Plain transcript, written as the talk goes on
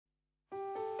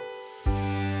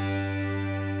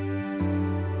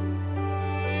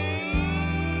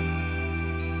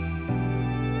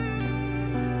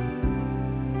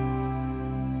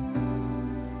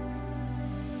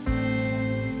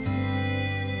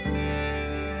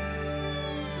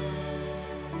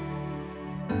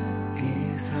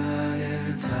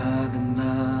이스라엘 작은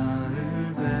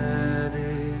마을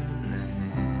베들레헴,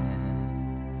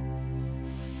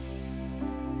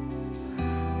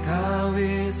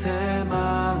 다윗의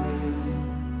마을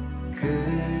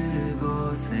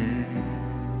그곳에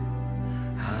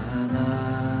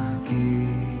하나님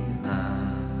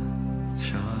나셨다.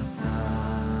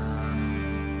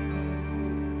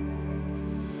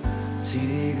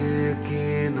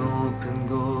 지극히 높은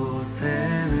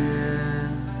곳에는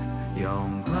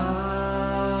영광,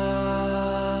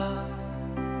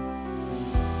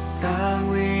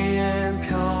 땅 위엔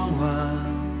평화,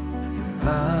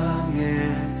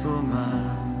 열방의 소망,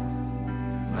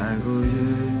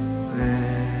 말구유에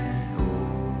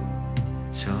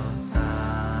오셨다.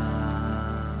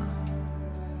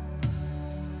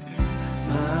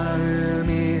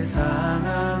 마음이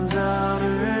상한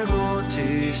자를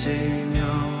고치시며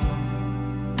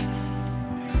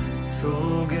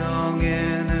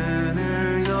소경의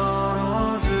눈을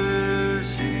열어주시고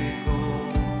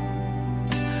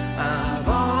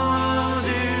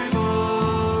아버지를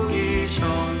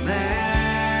보이셨네.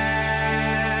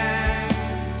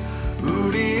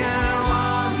 우리의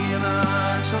왕이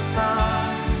나셨다.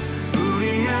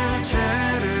 우리의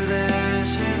죄를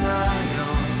대신하여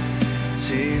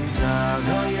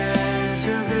십자가에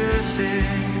죽으신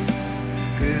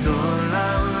그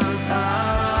놀라운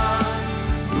사랑,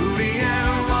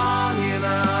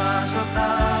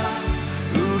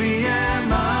 우리의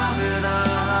마음을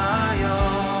다하여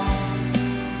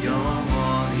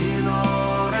영원히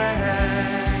노래해.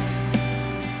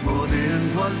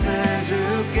 모든 권세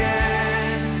주께,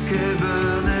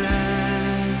 그분은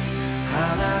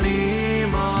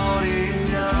하나님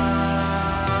어린 양,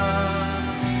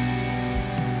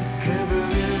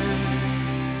 그분은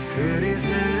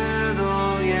그리스도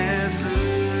예수.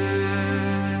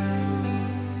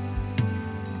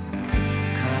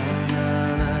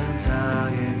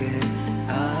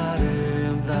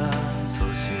 아름다운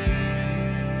소식,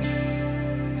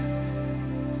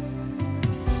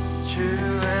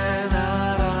 주의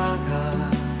나라가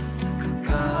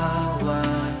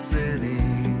가까왔으니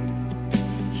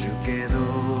주께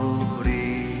돌이킬지라.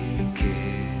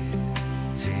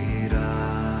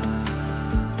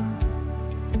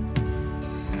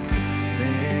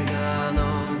 내가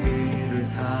너희를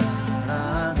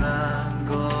사랑한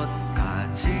것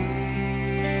같이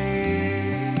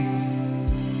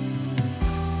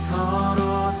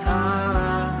서로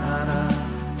사랑하라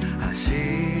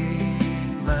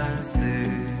하신 말씀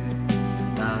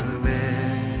마음에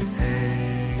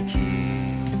새깁니다.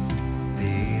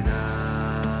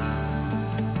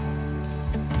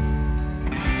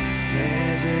 내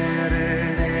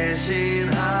죄를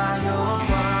대신하여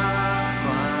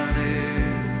받과는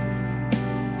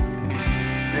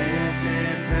내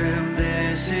슬픔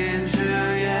대신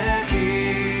주의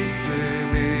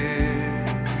기쁨을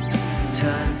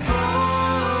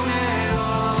찬송해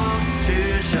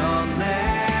주셨네.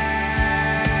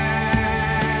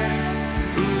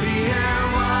 우리의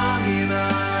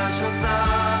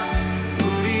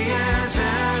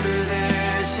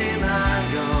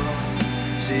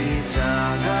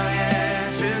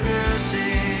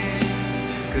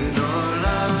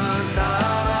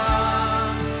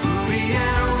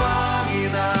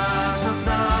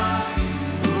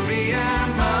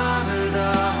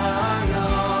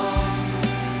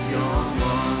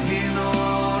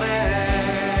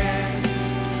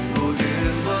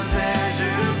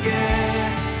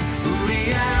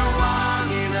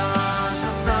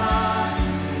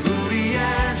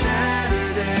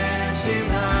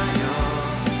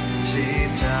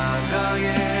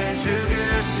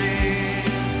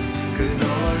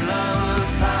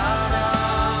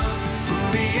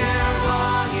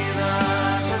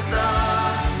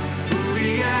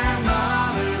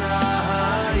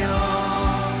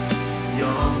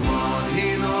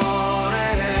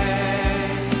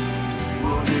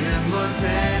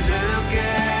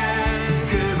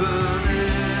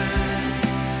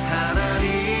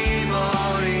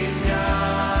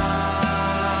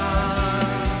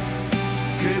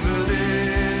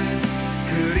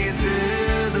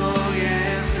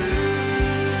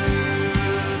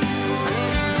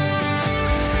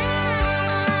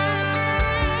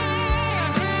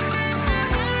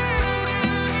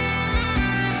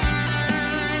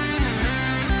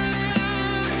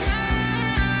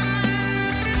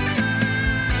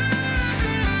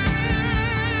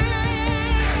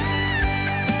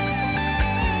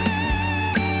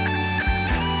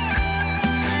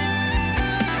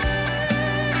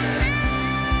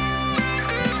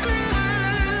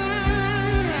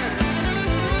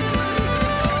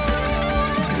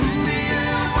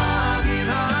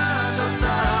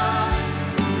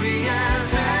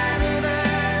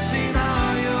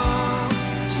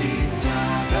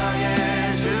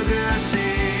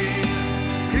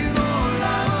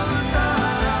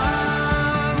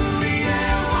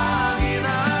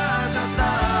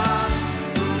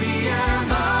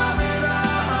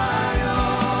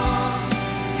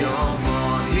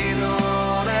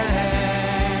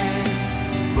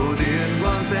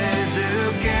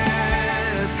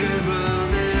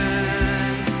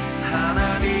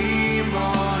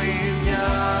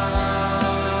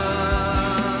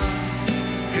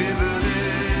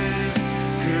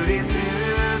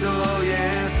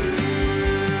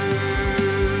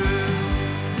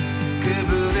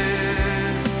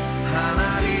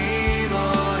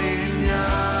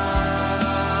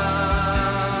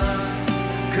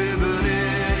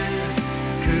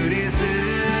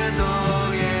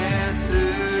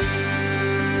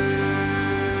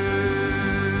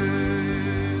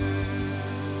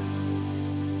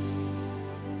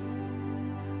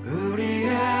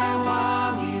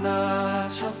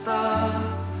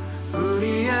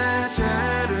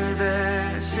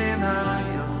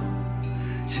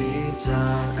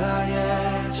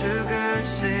십자가에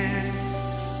죽으신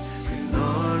그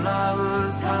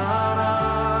놀라운 사랑